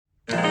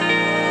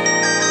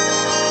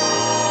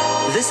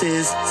This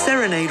is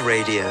Serenade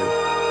Radio,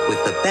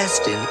 with the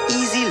best in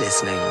easy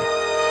listening.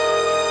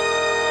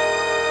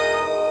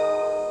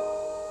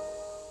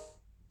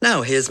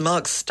 Now here's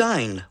Mark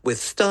Steyn with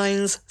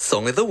Steyn's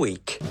Song of the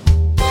Week.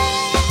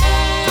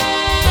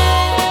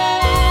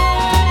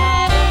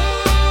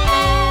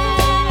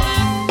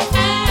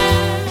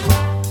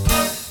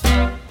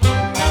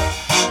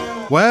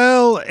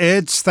 Well,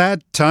 it's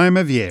that time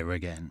of year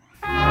again.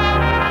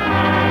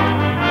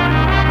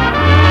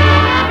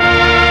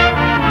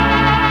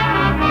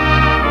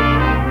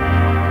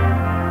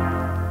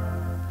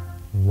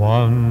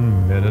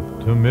 One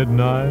minute to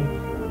midnight,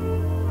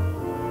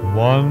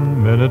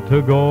 1 minute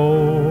to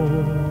go,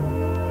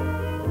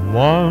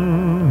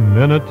 1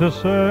 minute to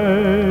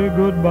say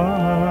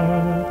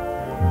goodbye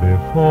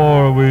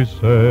before we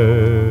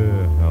say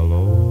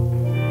hello.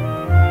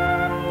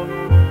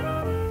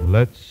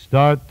 Let's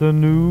start the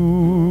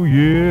new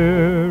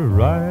year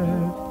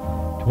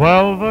right,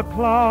 12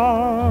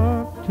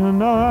 o'clock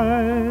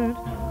tonight,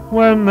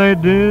 when they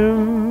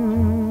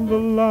dim the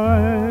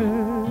light.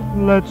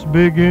 Let's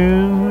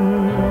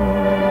begin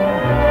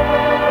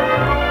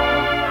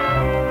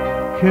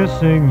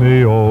kissing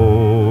the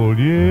old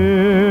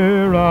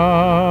year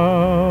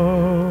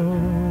out,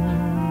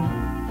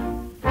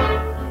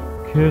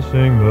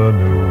 kissing the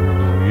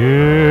new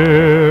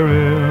year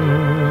in.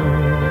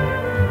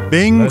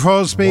 Bing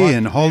Crosby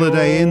in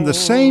Holiday Inn, the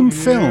same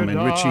film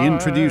in which he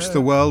introduced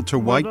the world to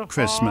White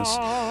Christmas.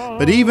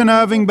 But even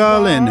Irving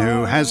Berlin,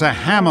 who has a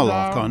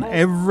hammerlock on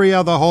every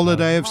other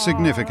holiday of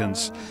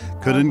significance,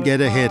 couldn't get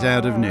a hit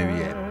out of New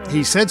Year.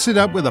 He sets it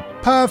up with a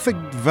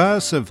perfect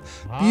verse of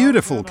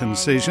beautiful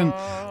concision.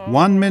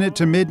 1 minute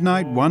to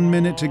midnight, 1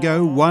 minute to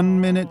go, 1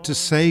 minute to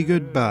say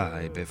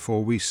goodbye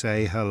before we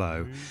say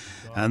hello.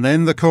 And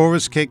then the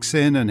chorus kicks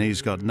in and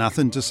he's got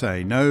nothing to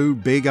say. No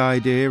big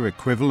idea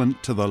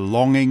equivalent to the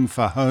longing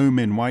for home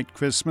in White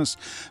Christmas.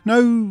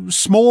 No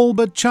small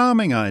but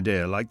charming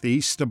idea like the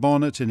Easter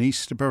bonnet and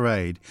Easter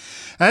parade.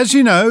 As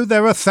you know,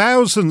 there are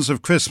thousands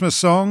of Christmas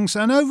songs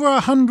and over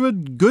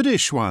 100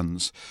 goodish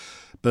ones.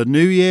 But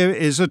New Year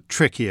is a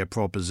trickier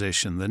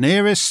proposition. The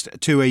nearest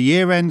to a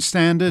year-end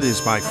standard is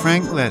by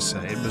Frank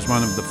Lesser. It was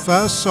one of the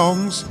first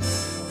songs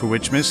for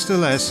which Mr.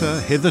 Lesser,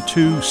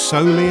 hitherto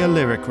solely a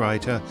lyric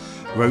writer,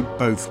 wrote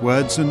both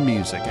words and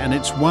music, and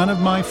it's one of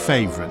my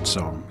favourite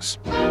songs.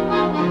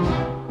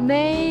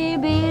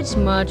 Maybe it's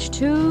much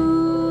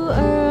too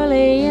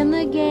early in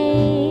the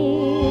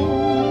game.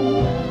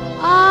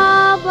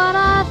 But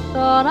I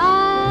thought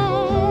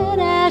I'd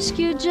ask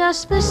you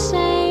just the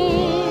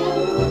same.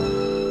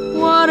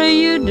 What are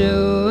you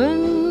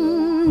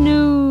doing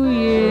New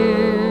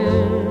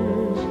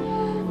Year's?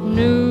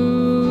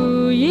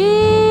 New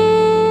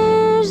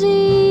Year's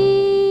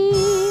Eve.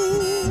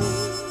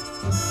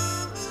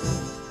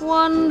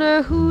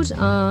 Wonder whose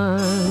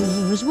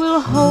arms will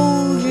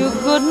hold you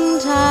good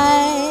and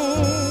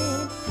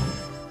tight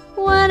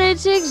when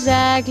it's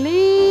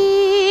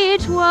exactly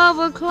 12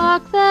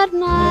 o'clock that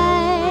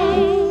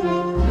night,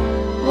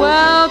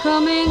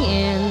 welcoming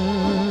in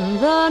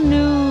the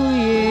new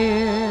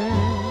year,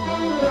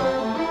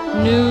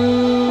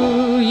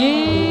 New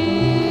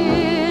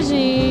Year's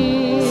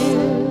Eve.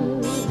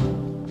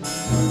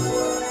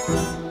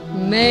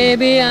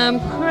 Maybe I'm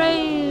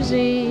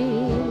crazy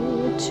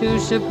to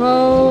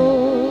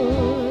suppose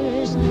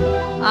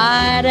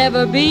I'd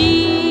ever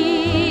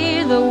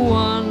be the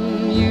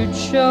one you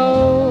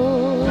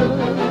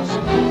chose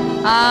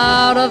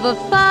out of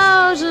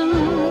 1,000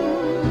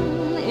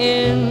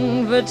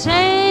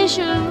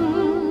 invitations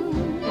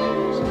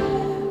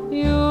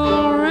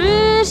you'll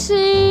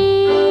receive.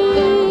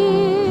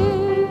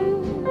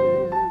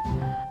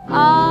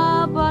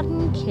 But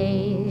in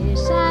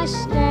case I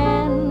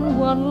stand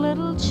one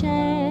little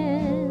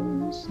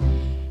chance,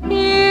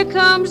 here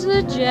comes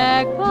the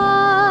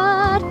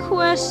jackpot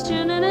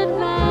question in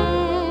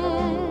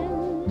advance.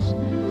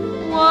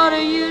 What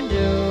are you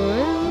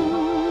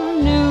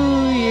doing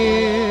New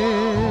Year?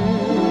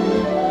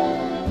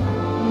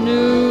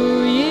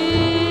 New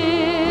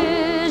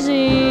Year's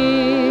Eve.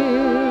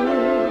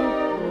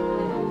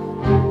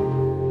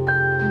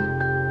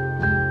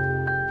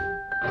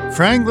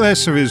 Frank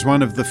Lesser is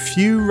one of the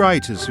few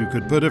writers who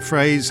could put a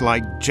phrase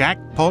like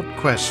jackpot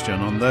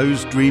question on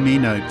those dreamy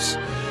notes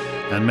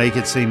and make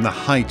it seem the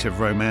height of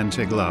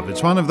romantic love.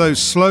 It's one of those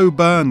slow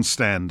burn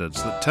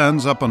standards that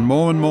turns up on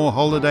more and more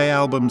holiday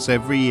albums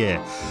every year.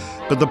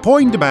 But the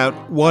point about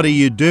what are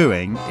you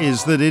doing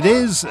is that it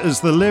is,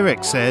 as the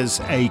lyric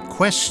says, a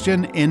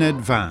question in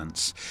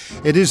advance.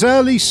 It is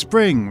early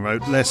spring,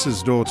 wrote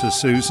Lesser's daughter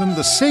Susan.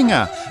 The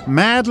singer,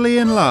 madly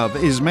in love,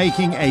 is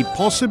making a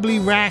possibly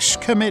rash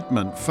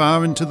commitment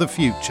far into the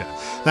future.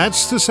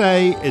 That's to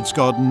say, it's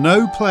got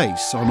no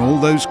place on all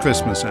those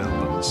Christmas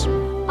albums.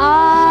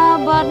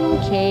 But in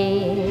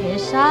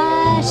case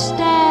I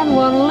stand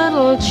one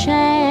little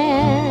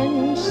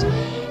chance,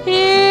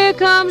 here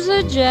comes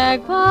the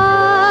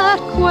jackpot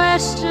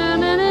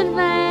question in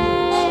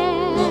advance.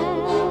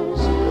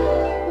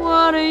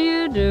 What are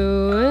you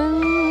doing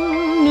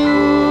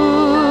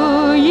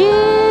New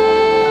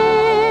Year's?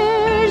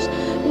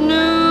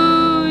 New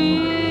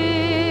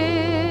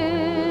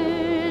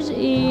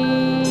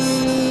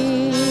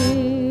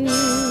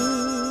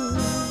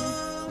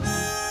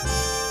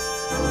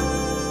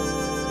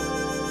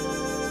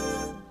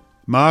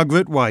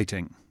Margaret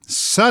Whiting.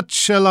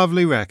 Such a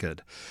lovely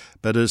record.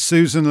 But as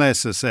Susan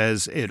Lesser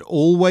says, it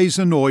always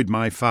annoyed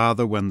my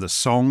father when the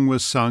song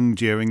was sung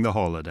during the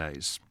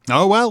holidays.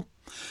 Oh well,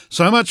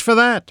 so much for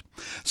that.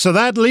 So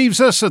that leaves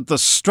us at the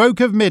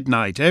stroke of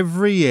midnight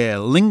every year,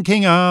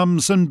 linking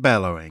arms and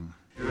bellowing.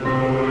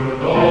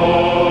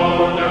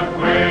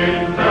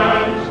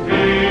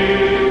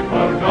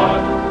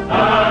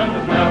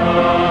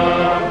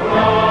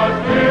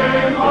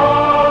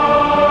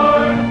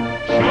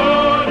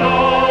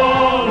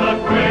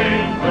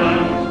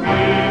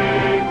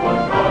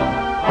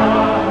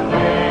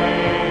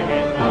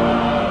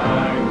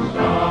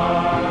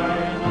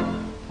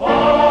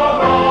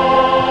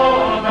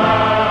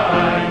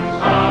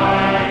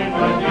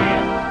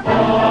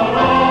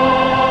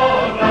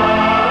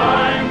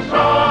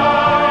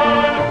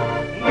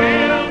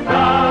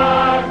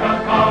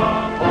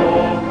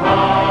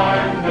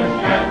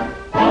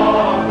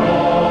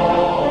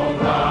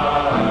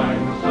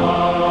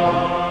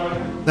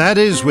 That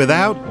is,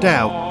 without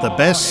doubt, the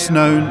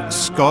best-known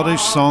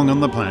Scottish song on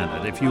the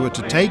planet. If you were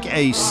to take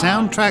a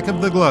soundtrack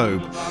of the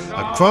globe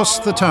across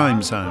the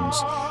time zones,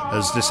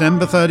 as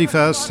December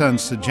 31st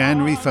turns to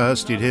January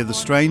 1st, you'd hear the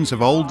strains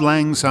of Auld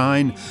Lang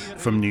Syne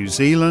from New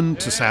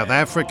Zealand to South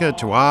Africa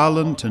to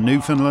Ireland to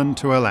Newfoundland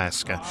to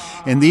Alaska.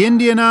 In the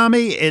Indian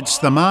Army, it's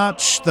the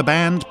march the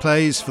band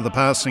plays for the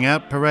passing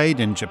out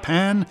parade in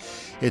Japan.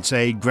 It's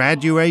a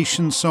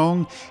graduation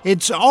song.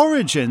 Its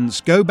origins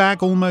go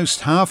back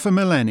almost half a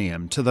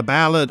millennium to the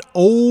ballad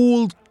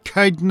Auld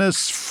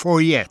Kindness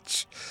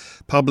Foyet,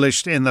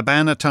 published in the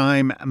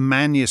Bannatyne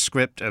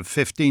manuscript of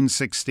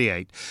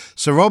 1568.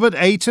 Sir Robert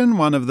Ayton,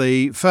 one of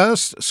the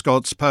first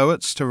Scots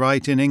poets to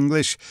write in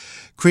English,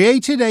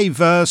 created a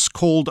verse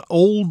called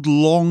Auld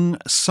Lang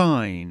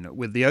Syne,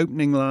 with the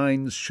opening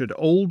lines, "Should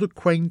old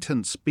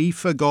acquaintance be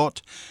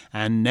forgot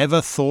and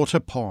never thought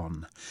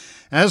upon."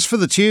 As for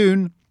the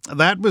tune,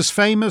 that was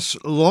famous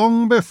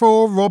long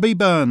before Robbie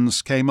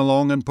Burns came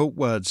along and put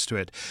words to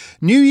it.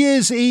 New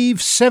Year's Eve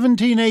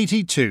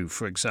 1782,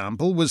 for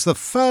example, was the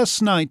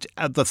first night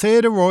at the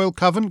Theatre Royal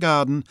Covent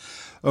Garden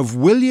of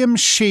William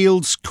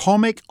Shield's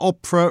comic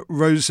opera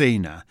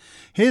Rosina.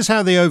 Here's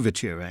how the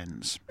overture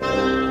ends.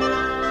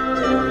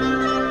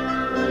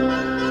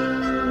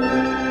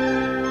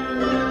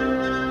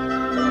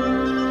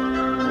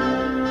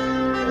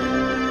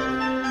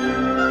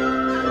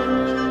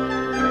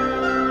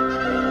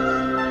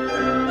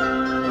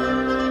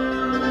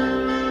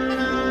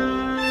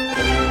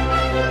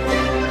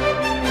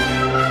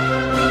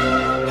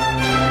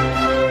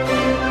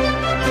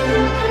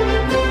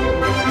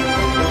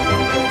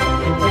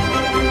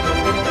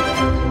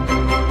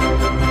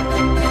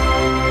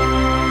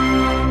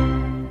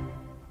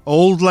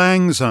 Auld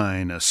Lang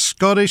Syne, a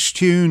Scottish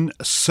tune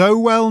so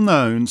well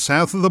known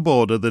south of the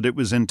border that it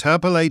was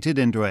interpolated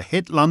into a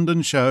hit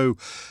London show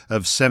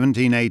of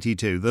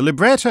 1782. The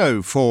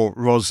libretto for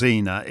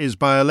Rosina is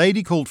by a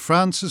lady called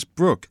Frances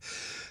Brooke,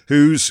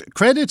 who's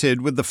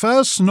credited with the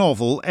first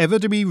novel ever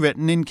to be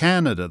written in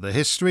Canada, The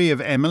History of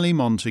Emily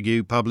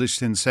Montagu,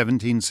 published in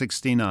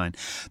 1769.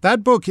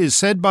 That book is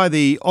said by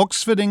the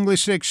Oxford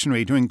English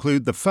Dictionary to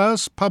include the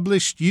first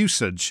published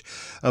usage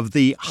of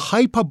the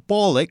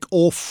hyperbolic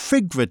or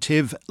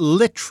figurative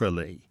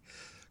literally.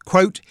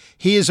 Quote,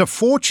 "He is a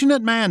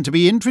fortunate man to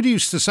be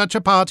introduced to such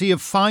a party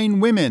of fine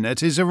women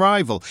at his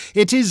arrival.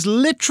 It is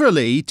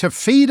literally to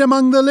feed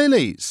among the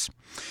lilies."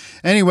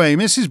 Anyway,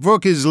 Mrs.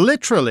 Brooke is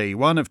literally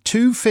one of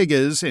two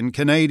figures in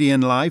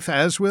Canadian life,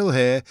 as we'll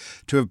hear,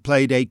 to have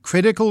played a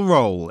critical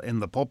role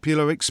in the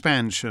popular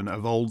expansion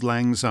of Auld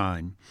Lang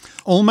Syne.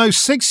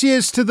 Almost 6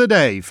 years to the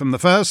day from the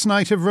first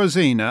night of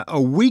Rosina,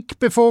 a week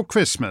before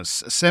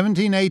Christmas,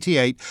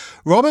 1788,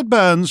 Robert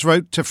Burns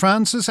wrote to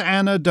Frances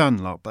Anna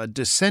Dunlop, a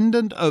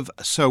descendant of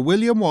Sir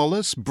William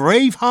Wallace,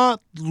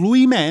 Braveheart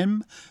Louis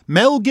Mem,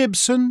 Mel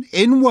Gibson,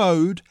 in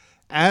Woad,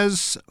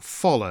 as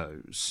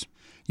follows.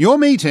 Your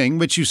meeting,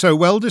 which you so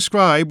well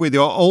describe with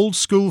your old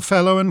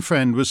schoolfellow and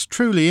friend, was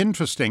truly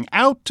interesting.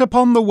 Out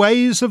upon the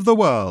ways of the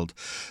world,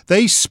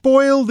 they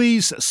spoil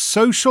these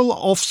social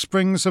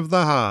offsprings of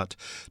the heart.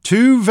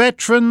 Two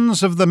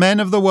veterans of the men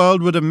of the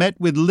world would have met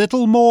with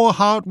little more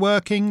heart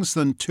workings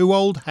than two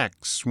old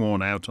hacks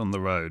worn out on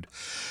the road.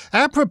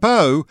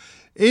 Apropos,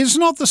 is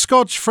not the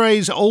Scotch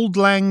phrase Auld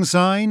Lang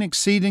Syne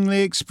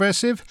exceedingly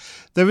expressive?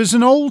 There is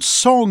an old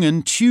song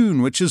and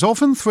tune which has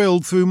often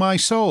thrilled through my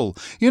soul.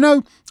 You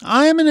know,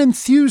 I am an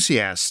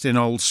enthusiast in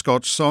old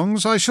Scotch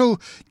songs. I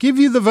shall give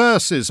you the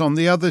verses on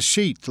the other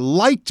sheet.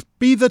 Light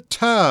be the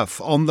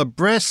turf on the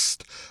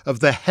breast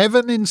of the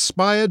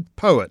heaven-inspired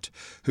poet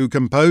who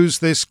composed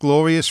this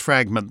glorious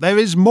fragment. There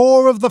is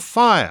more of the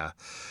fire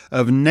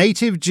of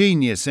native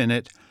genius in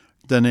it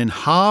than in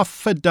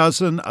half a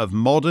dozen of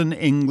modern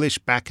English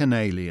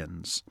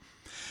bacchanalians.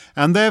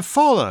 And there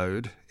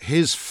followed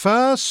his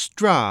first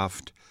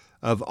draft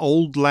of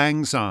Auld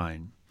Lang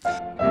Syne.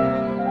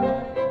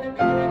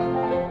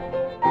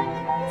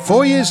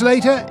 4 years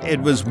later, it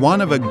was one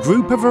of a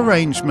group of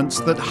arrangements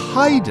that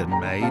Haydn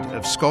made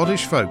of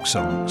Scottish folk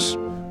songs.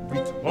 We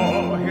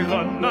toil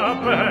on a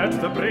bed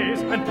at the braes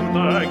and to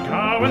the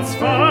gowans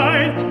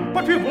fine,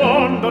 but we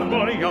wander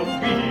mony a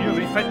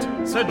weary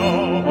fet, said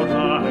Auld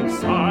Lang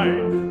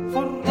Syne.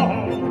 For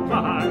Auld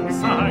Lang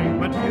Syne,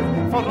 but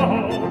for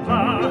Auld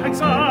Lang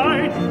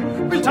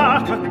Syne, we'll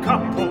take a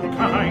cup of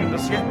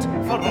kindness yet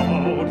for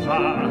Auld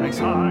Lang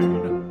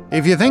Syne.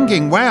 If you're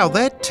thinking, wow,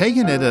 they're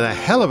taking it at a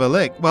hell of a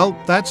lick, well,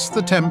 that's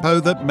the tempo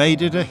that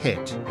made it a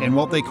hit in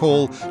what they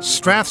call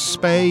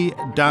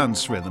Strathspey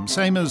dance rhythm,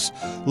 same as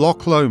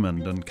Loch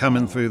Lomond and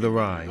Coming Through the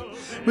Rye.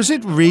 Was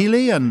it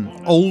really an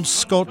old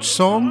Scotch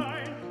song?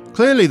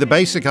 Clearly the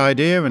basic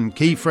idea and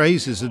key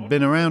phrases had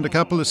been around a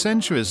couple of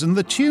centuries, and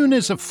the tune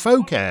is a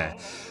folk air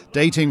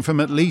dating from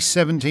at least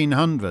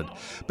 1700.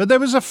 But there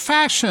was a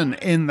fashion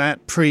in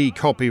that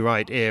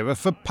pre-copyright era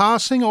for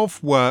passing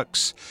off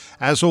works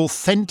as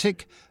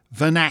authentic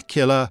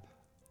vernacular,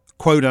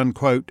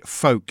 quote-unquote,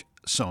 folk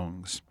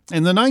songs.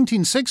 In the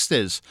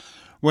 1960s,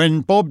 when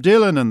Bob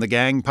Dylan and the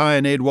gang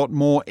pioneered what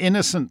more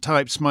innocent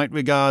types might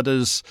regard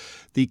as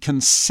the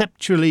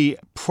conceptually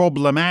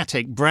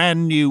problematic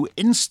brand new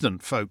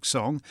instant folk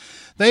song,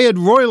 they had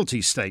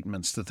royalty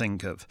statements to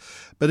think of.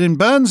 But in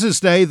Burns's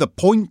day, the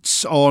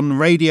points on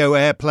radio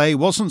airplay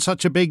wasn't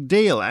such a big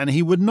deal, and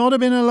he would not have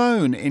been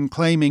alone in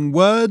claiming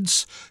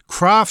words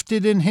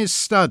crafted in his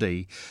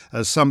study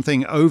as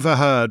something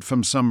overheard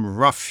from some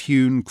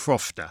rough-hewn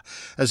crofter.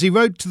 As he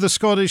wrote to the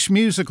Scottish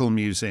Musical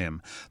Museum,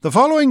 the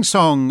following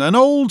song, an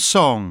old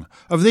song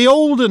of the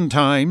olden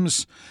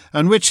times,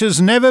 and which has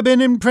never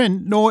been in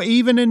print nor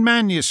even in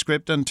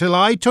manuscript until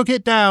I took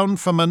it down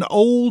from an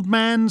old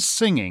man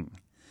singing,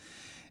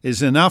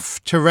 is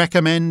enough to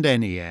recommend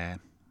any air.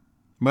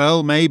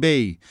 Well,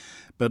 maybe,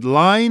 but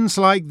lines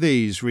like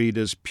these read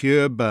as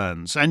pure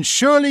Burns. And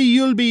surely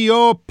you'll be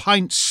your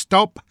pint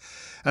stop,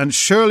 and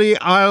surely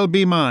I'll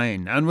be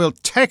mine, and we'll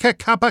take a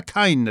cup of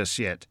kindness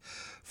yet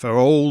for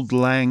Auld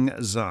Lang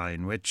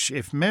Syne, which,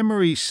 if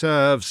memory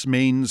serves,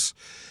 means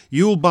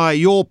you'll buy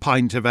your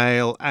pint of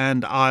ale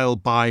and I'll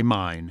buy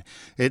mine.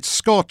 It's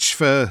Scotch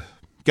for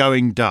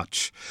going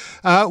Dutch.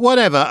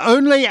 Whatever,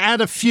 only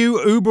add a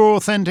few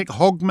uber-authentic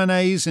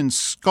Hogmanays in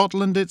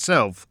Scotland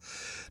itself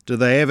do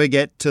they ever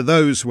get to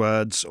those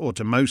words or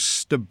to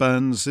most of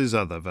Burns's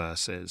other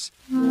verses.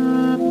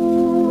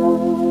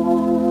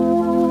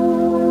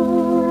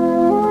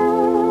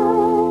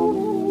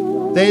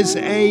 There's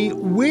a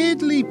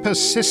weirdly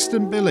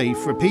persistent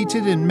belief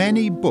repeated in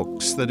many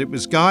books that it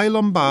was Guy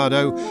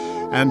Lombardo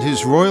and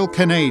his Royal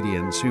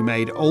Canadians who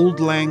made Auld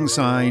Lang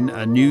Syne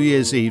a New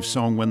Year's Eve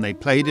song when they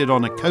played it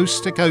on a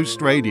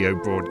coast-to-coast radio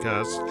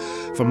broadcast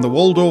from the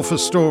Waldorf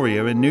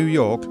Astoria in New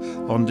York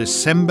on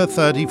December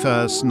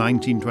 31st,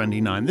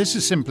 1929. This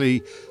is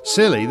simply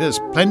silly. There's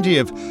plenty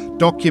of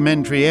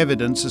documentary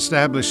evidence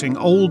establishing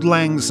Auld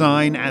Lang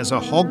Syne as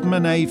a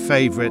Hogmanay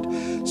favourite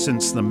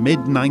since the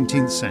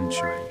mid-19th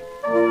century.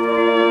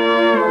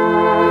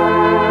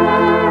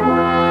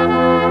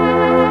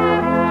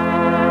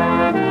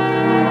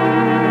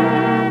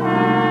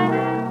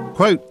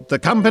 Quote, the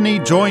company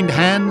joined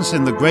hands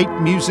in the great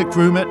music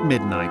room at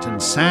midnight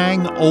and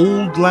sang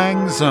Auld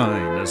Lang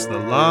Syne as the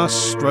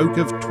last stroke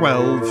of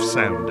 12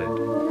 sounded.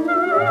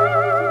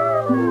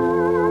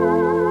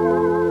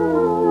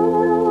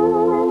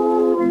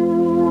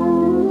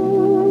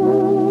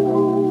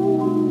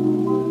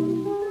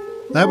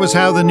 That was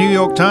how the New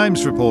York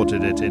Times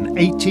reported it in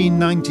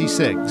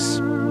 1896.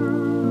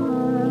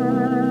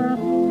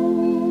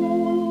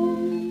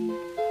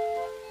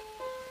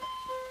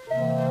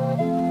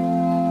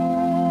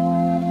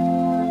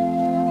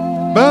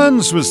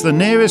 Burns was the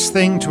nearest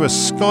thing to a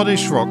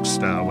Scottish rock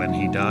star when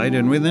he died,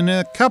 and within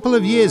a couple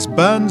of years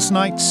Burns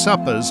night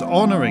suppers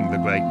honouring the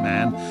great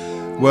man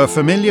were a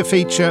familiar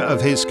feature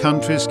of his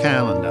country's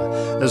calendar.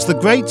 As the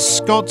great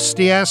Scots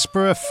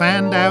diaspora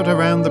fanned out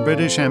around the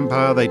British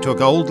Empire, they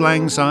took Auld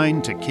Lang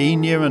Syne to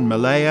Kenya and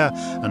Malaya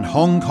and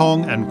Hong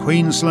Kong and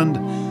Queensland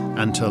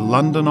and to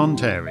London,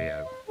 Ontario.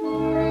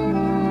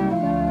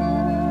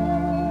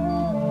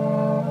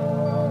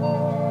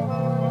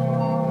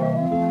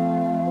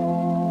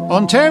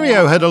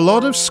 Ontario had a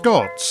lot of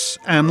Scots,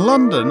 and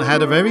London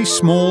had a very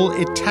small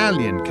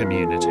Italian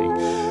community.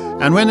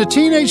 And when a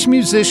teenage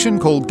musician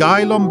called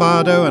Guy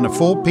Lombardo and a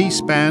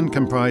four-piece band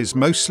comprised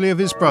mostly of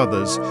his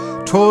brothers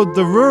toured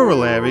the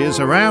rural areas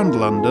around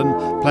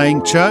London,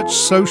 playing church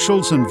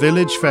socials and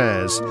village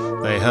fairs,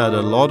 they heard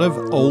a lot of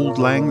Auld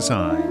Lang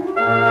Syne.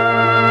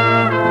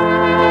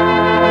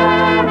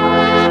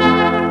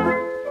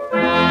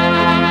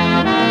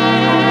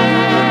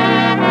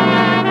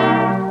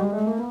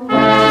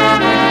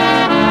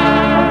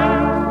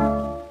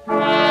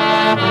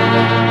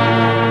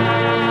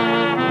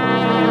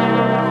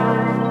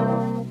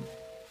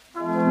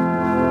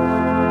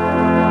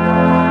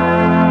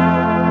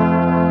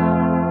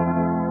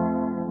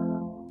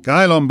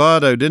 Guy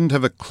Lombardo didn't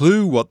have a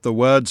clue what the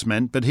words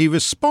meant, but he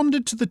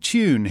responded to the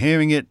tune,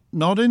 hearing it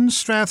not in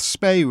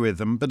Strathspey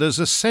rhythm, but as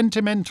a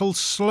sentimental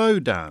slow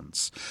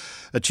dance,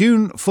 a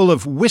tune full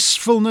of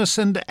wistfulness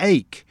and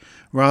ache,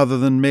 rather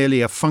than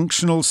merely a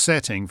functional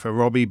setting for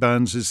Robbie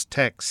Burns's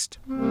text.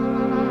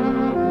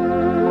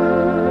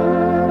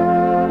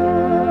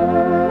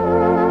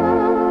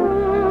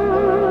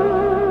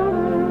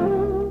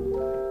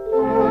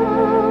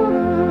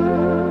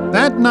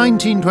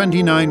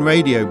 1929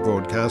 radio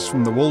broadcast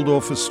from the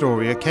Waldorf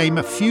Astoria came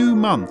a few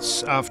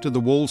months after the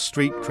Wall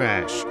Street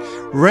crash.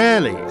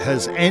 Rarely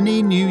has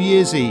any New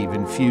Year's Eve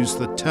infused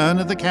the turn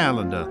of the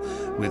calendar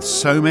with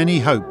so many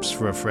hopes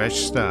for a fresh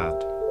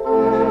start.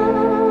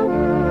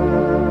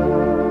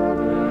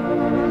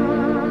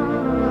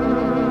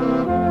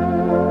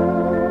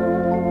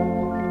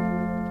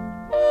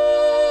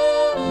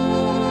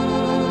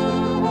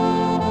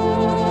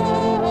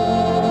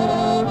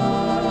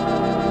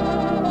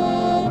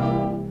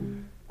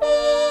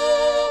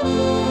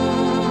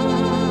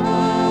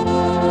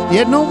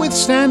 Yet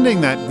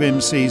notwithstanding that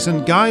grim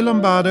season, Guy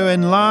Lombardo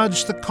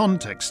enlarged the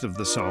context of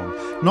the song,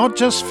 not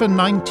just for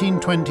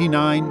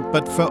 1929,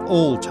 but for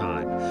all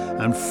time,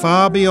 and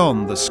far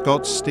beyond the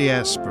Scots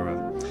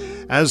diaspora.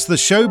 As the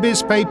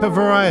showbiz paper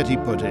Variety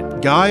put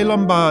it, Guy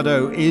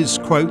Lombardo is,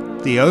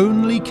 quote, the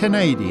only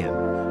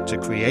Canadian to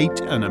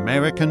create an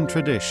American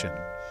tradition.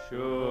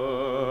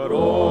 Should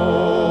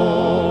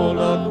old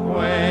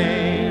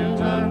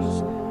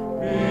acquaintance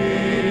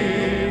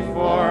be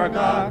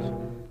forgot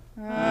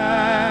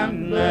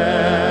and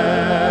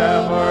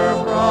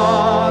never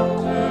brought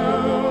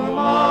to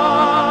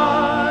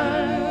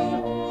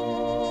mind?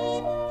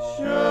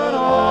 Should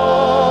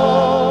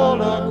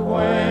old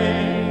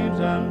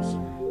acquaintance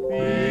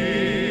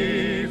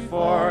be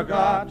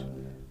forgot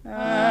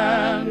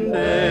and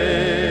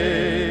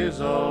days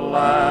of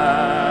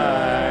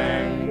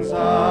lang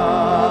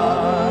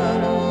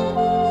syne?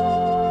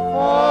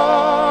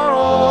 For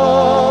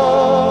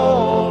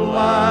old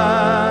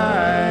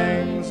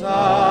lang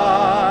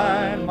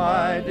syne,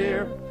 my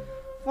dear,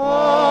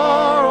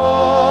 for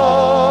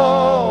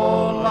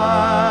old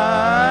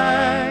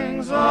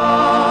lang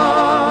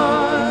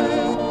syne,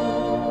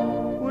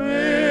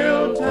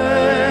 we'll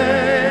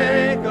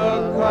take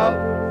a cup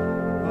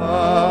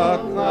of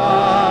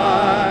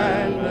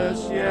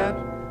kindness yet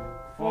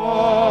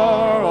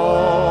for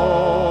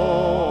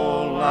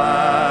old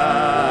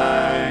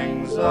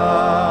lang syne.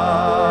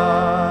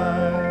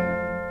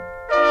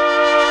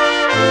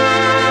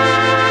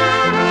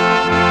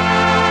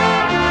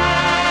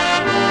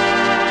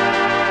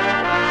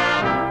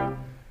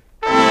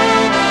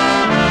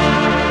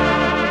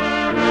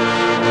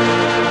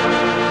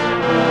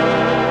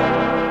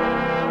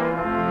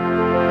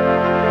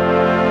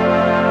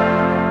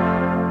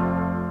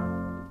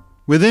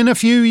 Within a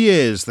few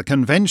years, the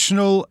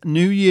conventional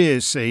New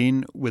Year's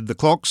scene, with the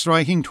clock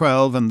striking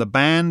 12 and the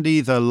band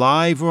either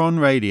live or on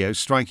radio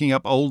striking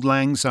up Auld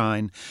Lang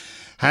Syne,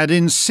 had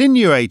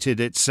insinuated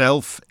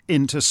itself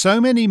into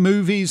so many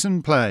movies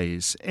and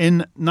plays. In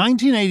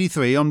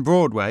 1983 on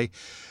Broadway,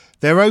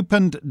 there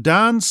opened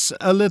Dance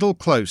a Little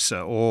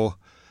Closer, or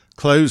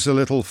Close a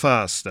Little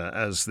Faster,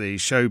 as the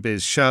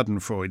showbiz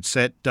Schadenfreude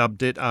set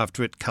dubbed it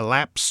after it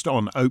collapsed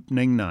on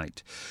opening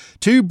night.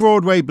 Two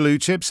Broadway blue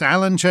chips,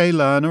 Alan J.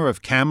 Lerner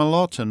of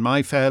Camelot and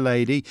My Fair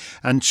Lady,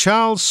 and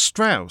Charles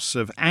Strauss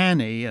of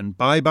Annie and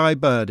Bye Bye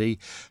Birdie,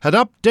 had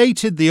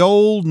updated the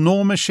old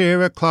Norma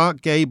Shearer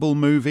Clark Gable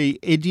movie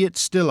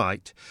Idiot's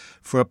Delight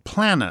for a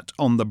planet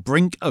on the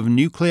brink of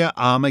nuclear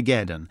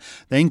Armageddon.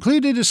 They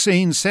included a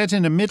scene set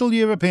in a Middle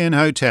European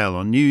hotel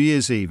on New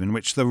Year's Eve in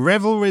which the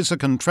revelries are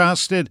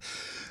contrasted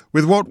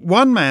with what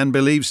one man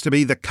believes to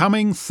be the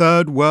coming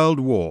Third World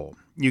War.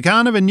 You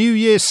can't have a New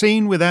Year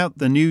scene without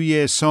the New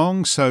Year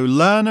song, so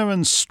Lerner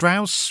and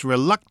Strauss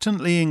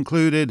reluctantly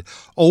included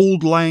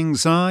Auld Lang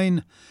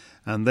Syne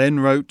and then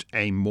wrote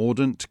a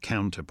mordant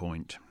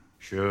counterpoint.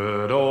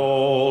 Should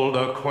old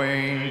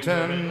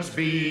acquaintance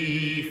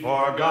be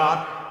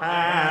forgot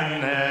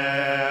and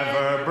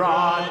never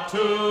brought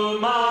to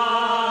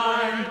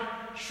mind?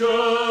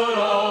 Should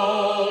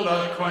old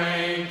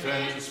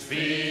acquaintance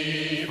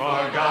be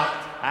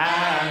forgot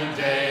and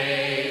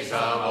days of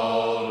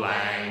Auld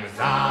Lang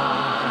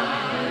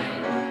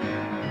Syne?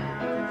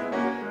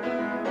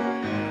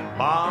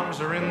 Bombs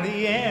are in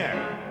the air,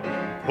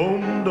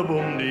 boom da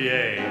boom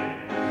da.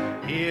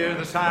 Hear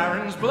the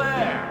sirens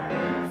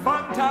blare,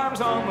 fun times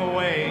on the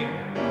way.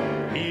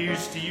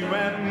 Here's to you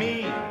and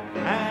me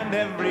and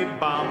every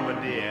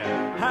bombardier.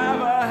 Have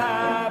a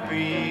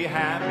happy,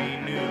 happy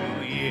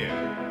New Year.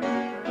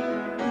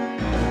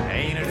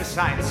 Ain't it a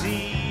sight to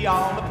see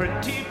all the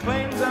pretty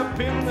planes up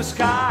in the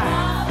sky?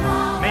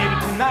 Maybe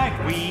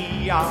tonight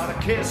we ought to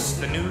kiss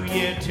the New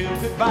Year to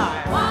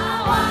goodbye.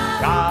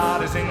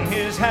 God is in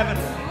his heaven,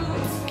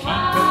 keep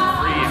him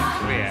free and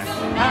clear.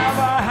 Have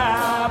a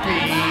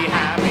happy,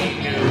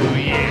 happy New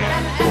Year.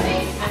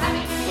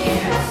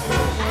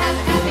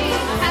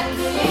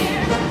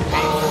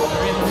 Angels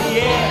are in the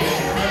air,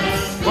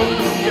 boom,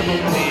 ya,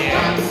 boom, the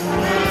air.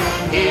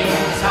 Hear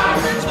the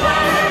sirens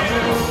play,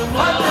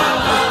 fun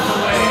times on the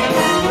way.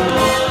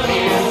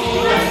 Here's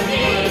you and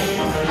me,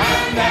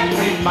 and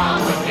every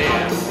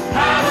bombardier.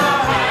 Have a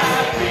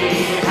happy,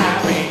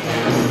 happy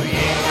New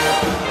Year.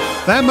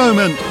 That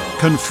moment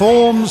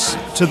conforms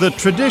to the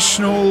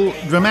traditional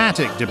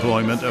dramatic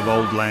deployment of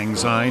Auld Lang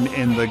Syne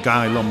in the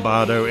Guy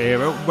Lombardo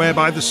era,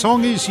 whereby the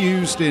song is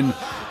used in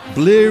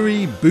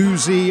bleary,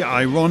 boozy,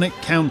 ironic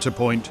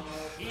counterpoint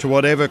to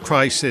whatever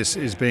crisis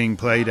is being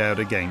played out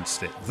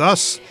against it.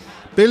 Thus,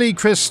 Billy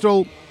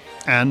Crystal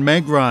and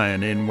Meg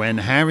Ryan in When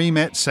Harry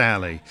Met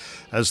Sally,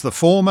 as the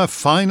former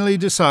finally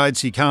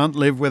decides he can't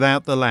live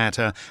without the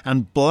latter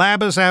and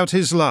blabbers out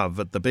his love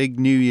at the big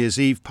New Year's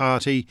Eve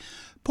party,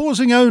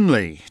 pausing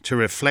only to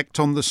reflect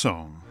on the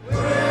song.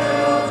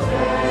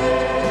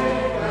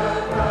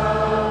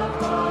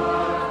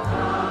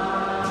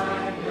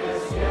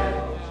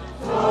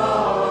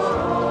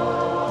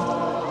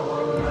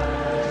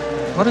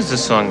 What does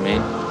this song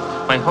mean?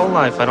 My whole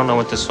life, I don't know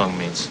what this song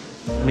means.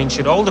 I mean,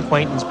 should old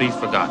acquaintance be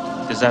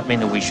forgot? Does that mean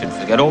that we should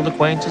forget old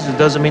acquaintances? It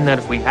doesn't mean that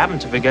if we happen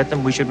to forget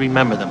them, we should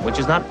remember them, which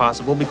is not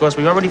possible because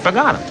we already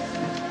forgot them.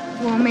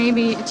 Well,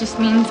 maybe it just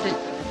means that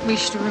we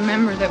should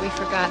remember that we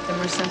forgot them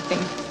or something.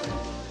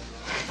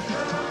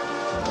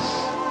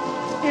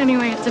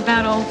 Anyway, it's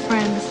about old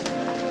friends.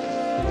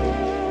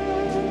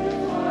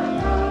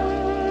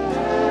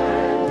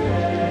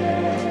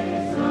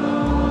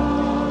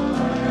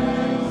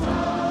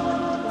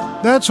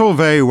 That's all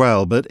very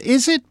well, but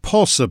is it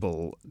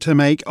possible to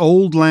make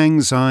Auld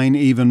Lang Syne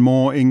even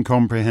more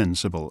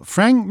incomprehensible?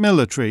 Frank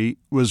Military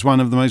was one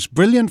of the most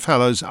brilliant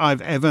fellows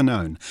I've ever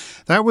known.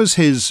 That was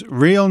his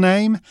real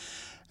name,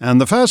 and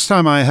the first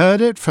time I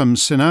heard it from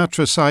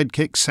Sinatra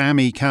sidekick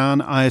Sammy Cahn,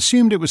 I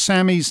assumed it was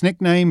Sammy's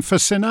nickname for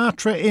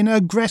Sinatra in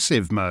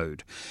aggressive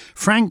mode.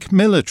 Frank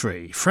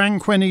Military,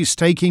 Frank when he's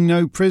taking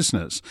no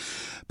prisoners.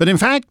 But in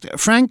fact,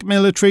 Frank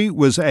Military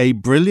was a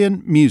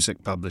brilliant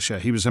music publisher.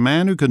 He was a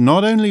man who could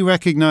not only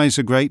recognize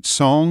a great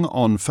song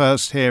on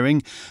first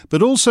hearing,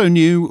 but also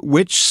knew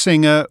which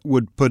singer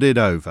would put it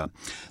over.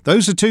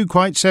 Those are two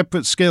quite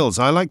separate skills.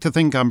 I like to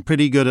think I'm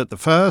pretty good at the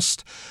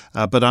first,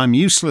 but I'm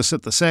useless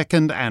at the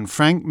second, and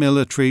Frank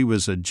Military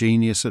was a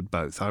genius at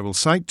both. I will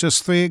cite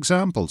just 3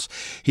 examples.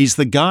 He's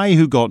the guy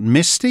who got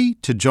Misty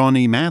to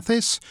Johnny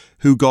Mathis,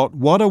 who got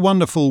What a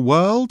Wonderful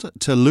World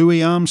to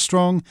Louis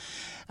Armstrong,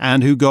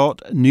 and who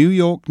got New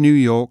York, New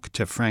York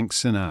to Frank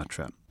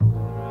Sinatra.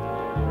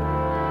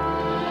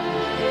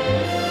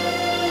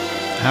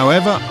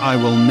 However, I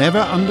will never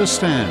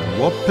understand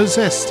what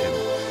possessed him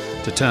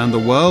to turn the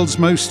world's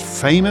most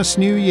famous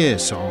New Year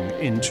song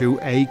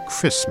into a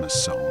Christmas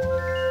song.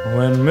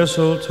 When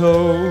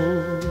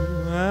mistletoe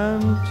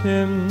and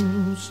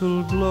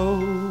tinsel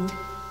glow,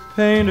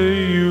 paint a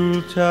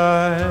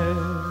Yuletide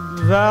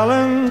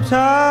Valentine.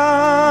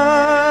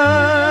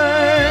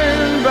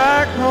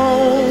 Back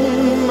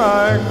home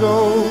I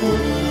go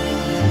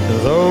to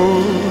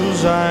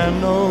those I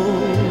know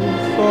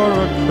for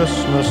a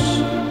Christmas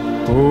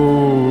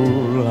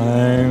Auld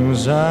Lang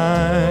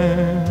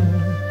Syne.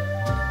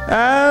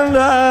 And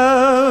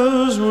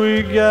as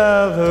we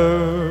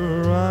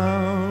gather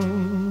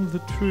round the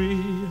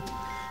tree,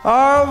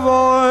 our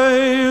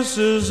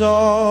voices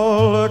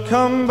all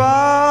combine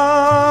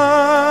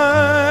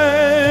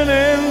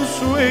in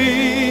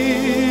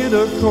sweet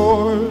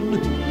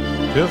accord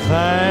to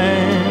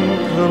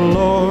thank the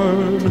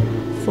Lord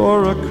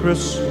for a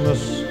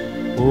Christmas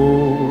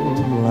Auld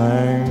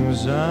Lang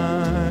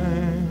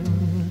Syne.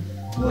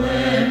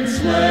 When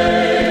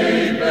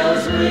sleigh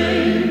bells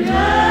ring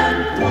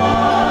and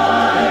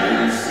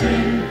choirs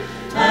sing,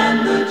 and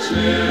the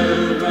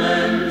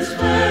children's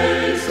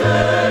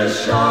faces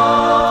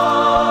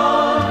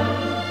shine,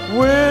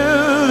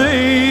 with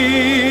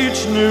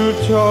each new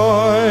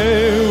toy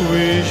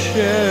we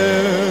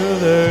share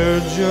their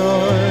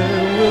joy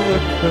with a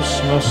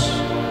Christmas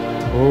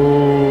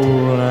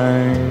Auld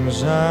Lang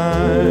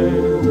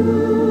Syne.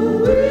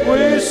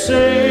 We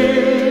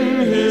sing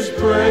his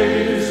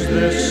praise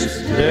this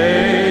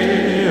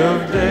day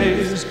of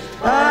days,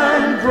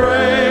 and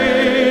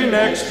pray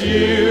next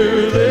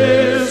year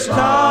this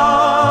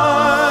time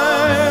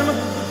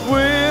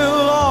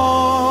we'll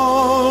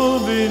all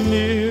be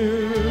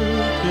near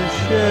to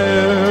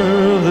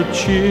share the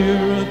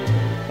cheer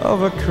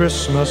of a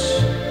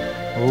Christmas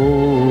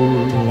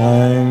Auld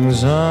Lang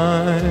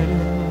Syne.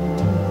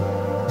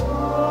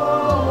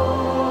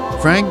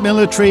 Frank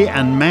Military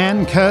and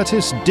Man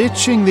Curtis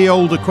ditching the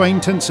old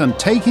acquaintance and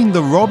taking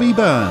the Robbie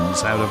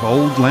Burns out of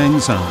Auld Lang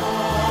Syne.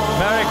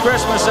 Merry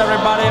Christmas,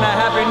 everybody, and a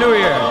Happy New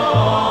Year.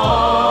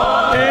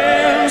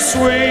 In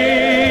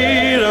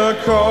sweet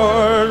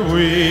accord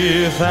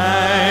we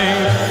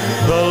thank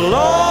the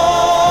Lord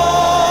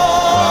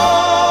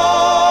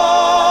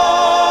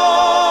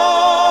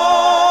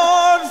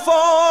for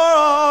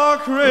our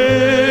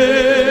Christmas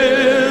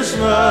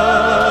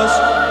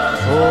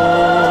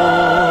Auld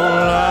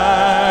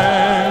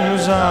Lang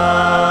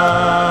Syne.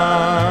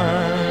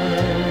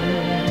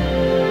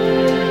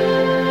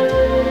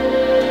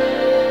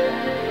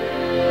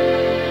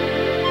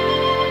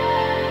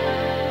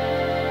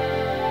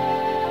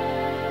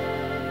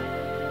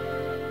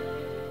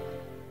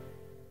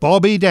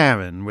 Bobby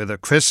Darin with A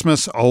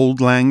Christmas Auld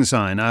Lang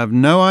Syne. I have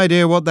no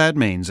idea what that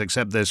means,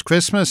 except there's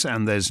Christmas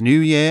and there's New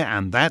Year,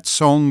 and that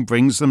song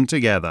brings them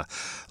together.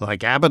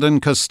 Like Abbott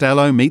and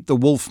Costello meet the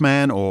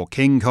Wolfman or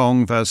King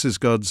Kong versus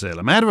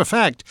Godzilla. Matter of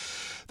fact,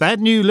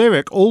 that new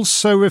lyric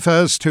also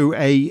refers to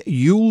a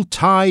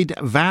Yuletide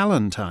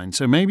Valentine,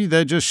 so maybe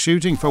they're just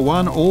shooting for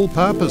one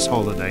all-purpose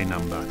holiday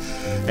number.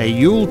 A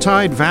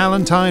Yuletide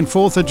Valentine,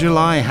 4th of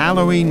July,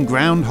 Halloween,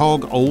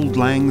 Groundhog, Auld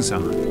Lang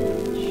Syne.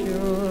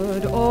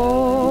 Should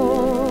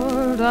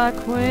old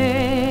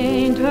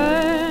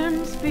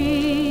acquaintance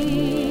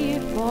be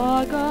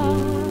forgot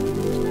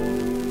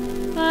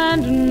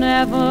and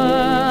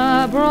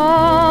never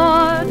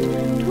brought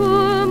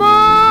to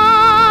mind,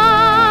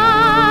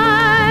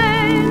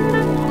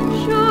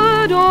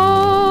 should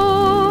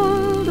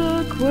old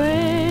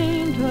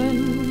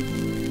acquaintance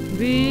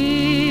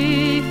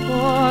be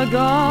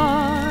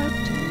forgot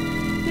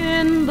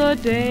in the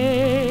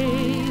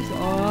days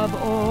of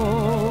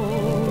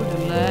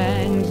Auld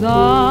Lang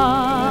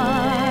Syne.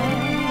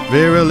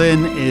 Vera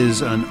Lynn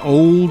is an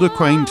old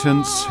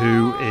acquaintance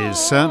who is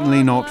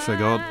certainly not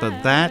forgot,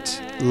 but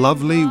that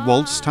lovely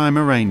waltz-time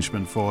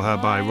arrangement for her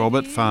by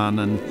Robert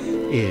Farnan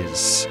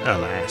is,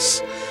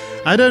 alas.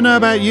 I don't know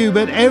about you,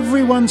 but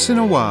every once in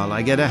a while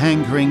I get a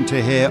hankering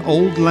to hear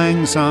Auld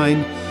Lang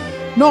Syne,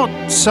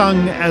 not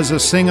sung as a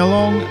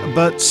sing-along,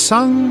 but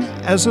sung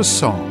as a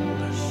song.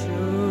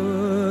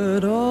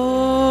 Should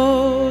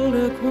old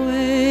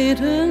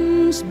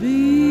acquaintance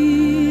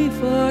be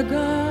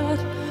forgot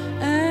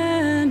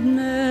and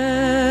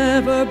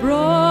never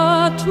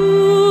brought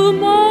to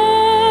mind,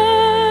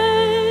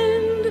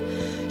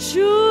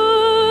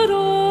 should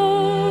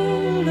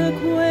old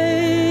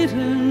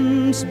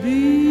acquaintance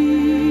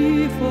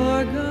be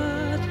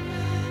forgot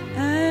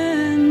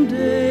and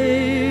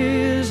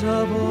days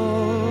of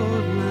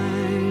Auld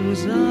Lang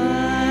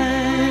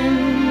Syne,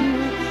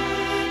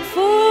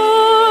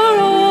 for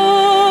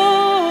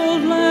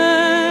Auld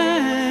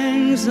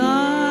Lang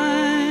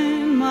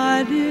Syne,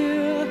 my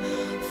dear,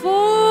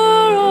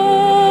 for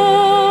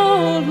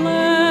Auld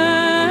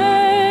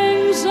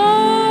Lang Syne,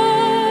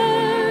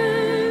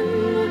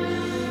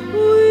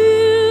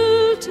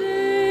 we'll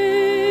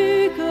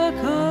take a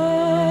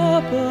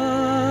cup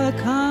of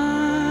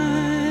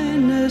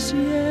kindness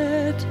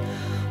yet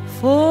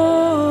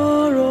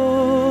for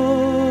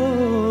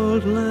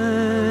Auld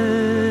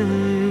Lang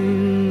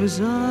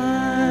Syne.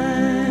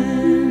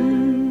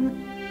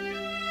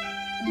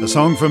 A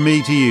song from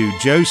me to you,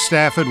 Jo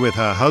Stafford with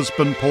her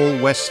husband Paul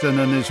Weston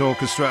and his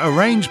orchestra,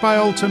 arranged by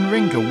Alton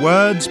Rinker,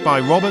 words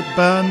by Robert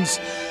Burns,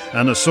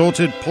 and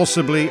assorted,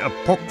 possibly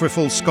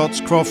apocryphal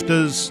Scots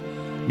crofters,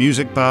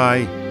 music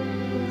by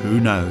who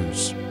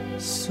knows.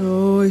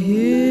 So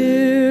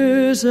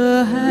here's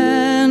a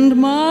hand,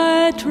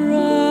 my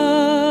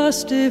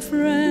trusty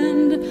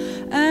friend,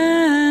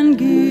 and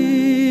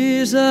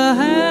gives a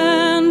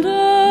hand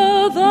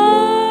of thine.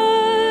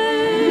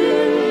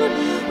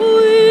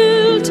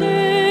 We'll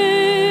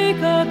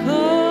take a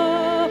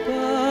cup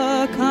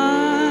of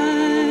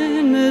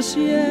kindness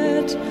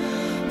yet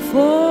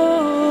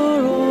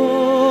for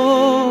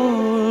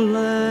Auld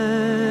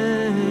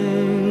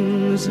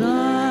Lang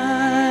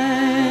Syne,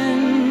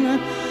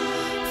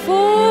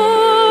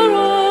 for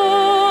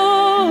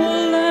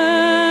Auld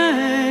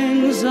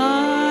Lang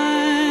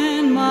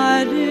Syne,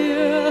 my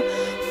dear,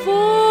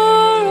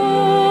 for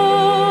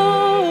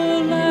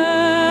Auld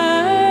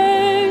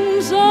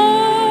Lang Syne,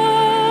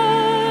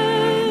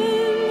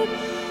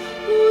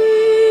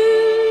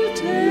 we'll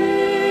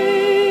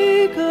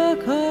take a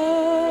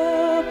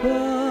cup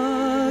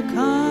of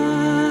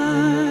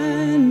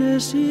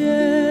kindness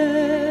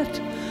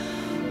yet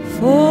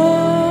for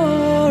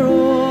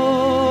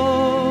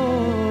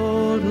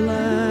Auld Lang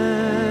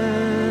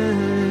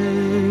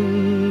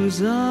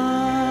Syne.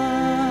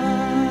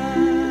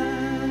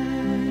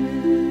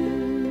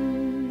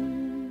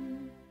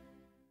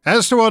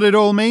 As to what it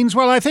all means,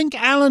 well, I think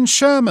Alan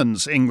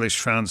Sherman's English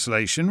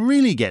translation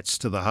really gets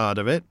to the heart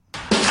of it.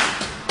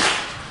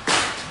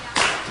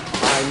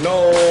 I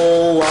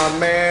know a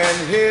man,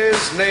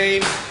 his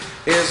name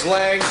is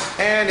Lang,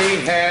 and he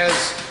has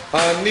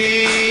a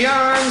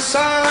neon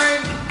sign.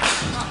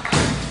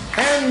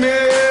 And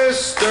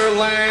Mr.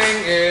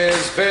 Lang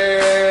is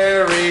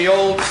very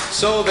old,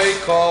 so they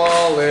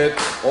call it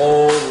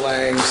Auld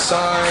Lang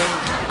Syne.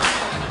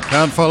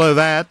 Can't follow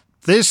that.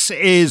 This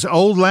is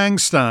Auld Lang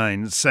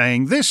Syne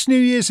saying, this New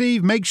Year's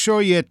Eve, make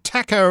sure you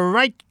tack a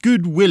right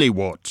good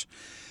willywort,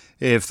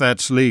 if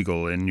that's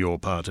legal in your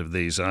part of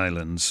these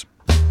islands.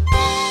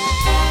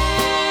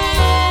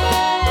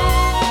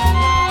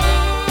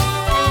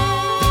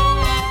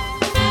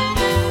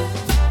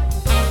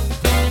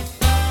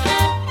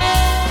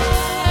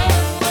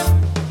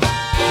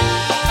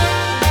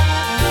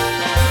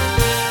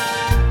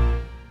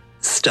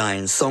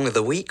 Stein's Song of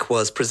the Week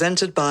was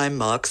presented by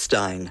Mark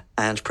Steyn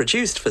and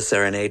produced for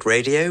Serenade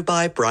Radio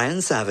by Brian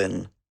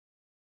Savin.